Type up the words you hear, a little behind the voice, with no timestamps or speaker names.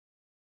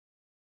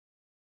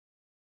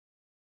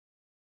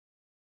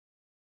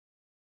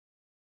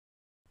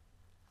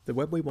The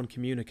WebWayOne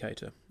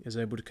communicator is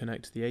able to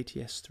connect to the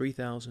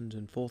ATS3000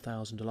 and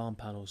 4000 alarm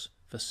panels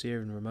for SIA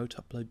and remote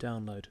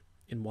upload-download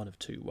in one of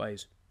two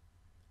ways.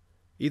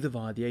 Either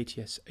via the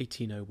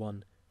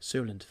ATS1801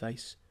 serial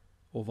interface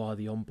or via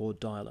the onboard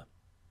dialer.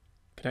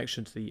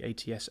 Connection to the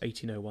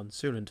ATS1801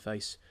 serial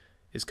interface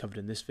is covered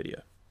in this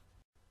video.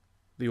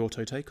 The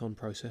auto take-on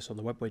process on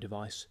the WebWay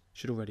device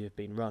should already have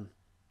been run.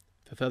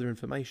 For further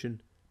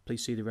information,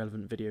 please see the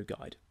relevant video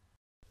guide.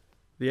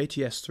 The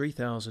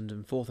ATS3000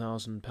 and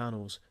 4000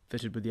 panels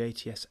fitted with the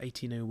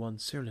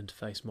ATS1801 serial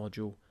interface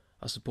module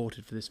are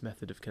supported for this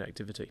method of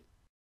connectivity.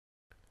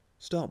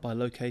 Start by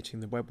locating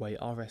the WebWay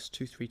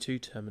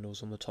RS232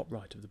 terminals on the top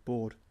right of the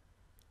board.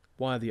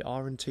 Wire the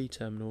R and T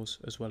terminals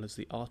as well as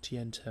the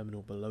RTN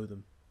terminal below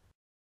them.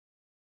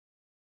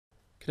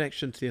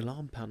 Connection to the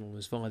alarm panel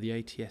is via the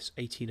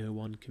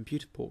ATS1801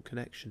 computer port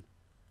connection.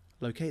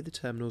 Locate the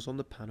terminals on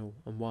the panel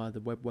and wire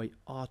the WebWay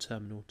R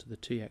terminal to the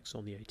TX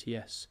on the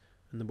ATS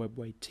and the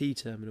WebWay T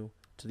terminal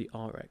to the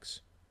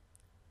RX.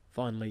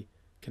 Finally,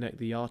 connect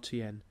the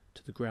RTN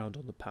to the ground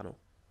on the panel.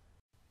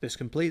 This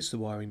completes the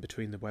wiring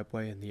between the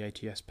WebWay and the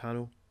ATS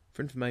panel.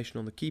 For information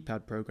on the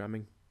keypad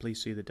programming,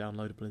 please see the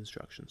downloadable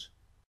instructions.